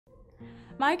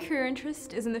My career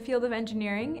interest is in the field of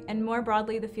engineering and more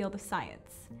broadly the field of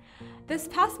science. This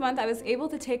past month I was able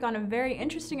to take on a very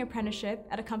interesting apprenticeship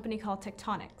at a company called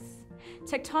Tectonics.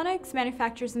 Tectonics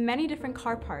manufactures many different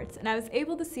car parts, and I was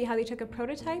able to see how they took a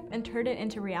prototype and turned it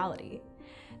into reality.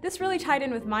 This really tied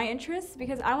in with my interests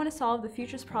because I want to solve the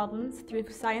future's problems through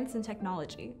science and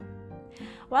technology.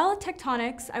 While at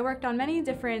Tectonics, I worked on many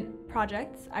different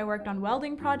projects. I worked on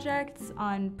welding projects,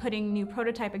 on putting new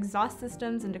prototype exhaust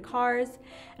systems into cars,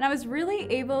 and I was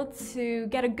really able to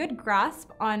get a good grasp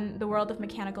on the world of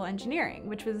mechanical engineering,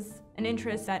 which was an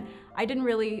interest that I didn't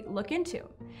really look into.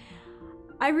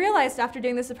 I realized after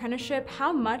doing this apprenticeship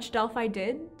how much Delphi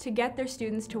did to get their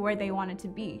students to where they wanted to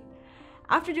be.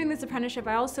 After doing this apprenticeship,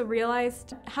 I also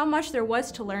realized how much there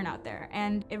was to learn out there,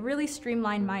 and it really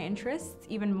streamlined my interests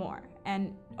even more.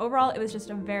 And overall, it was just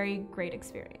a very great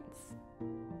experience.